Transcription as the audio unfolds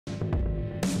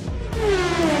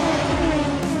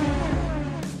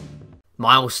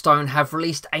Milestone have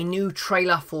released a new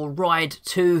trailer for Ride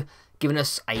 2, giving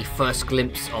us a first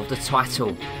glimpse of the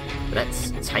title.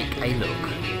 Let's take a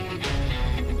look.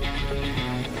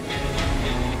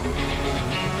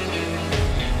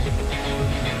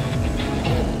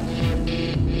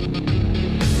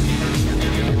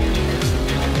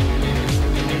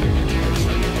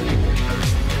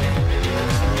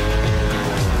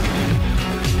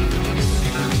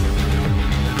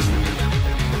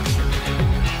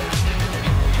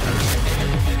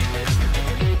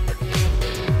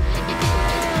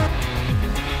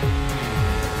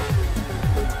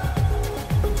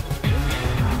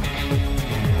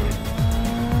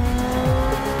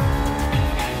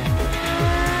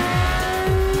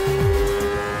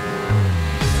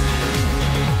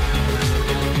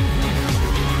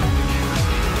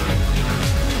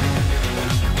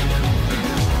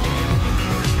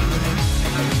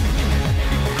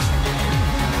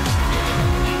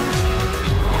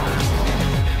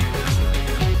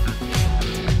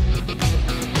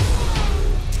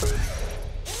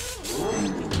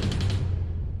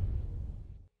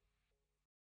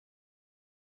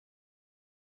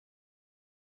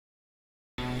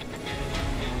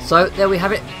 So there we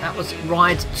have it, that was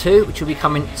Ride 2, which will be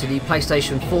coming to the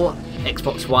PlayStation 4,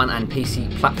 Xbox One and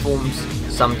PC platforms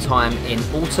sometime in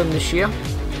autumn this year.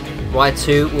 Ride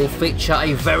 2 will feature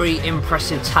a very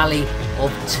impressive tally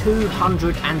of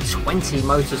 220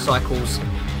 motorcycles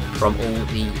from all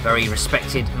the very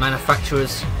respected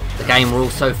manufacturers. The game will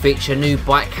also feature new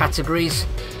bike categories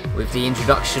with the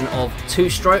introduction of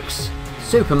two-strokes,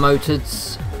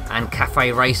 supermotors and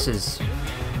cafe racers.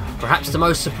 Perhaps the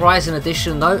most surprising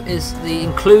addition though is the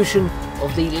inclusion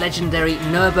of the legendary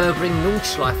Nürburgring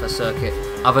Nordschleife circuit.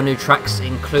 Other new tracks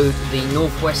include the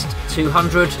Northwest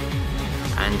 200,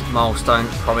 and Milestone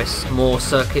promise more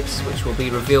circuits which will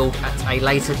be revealed at a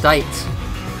later date.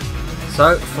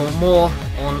 So for more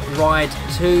on Ride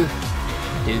 2,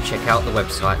 do check out the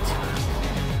website.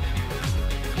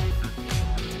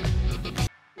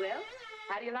 Well,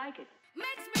 how do you like it?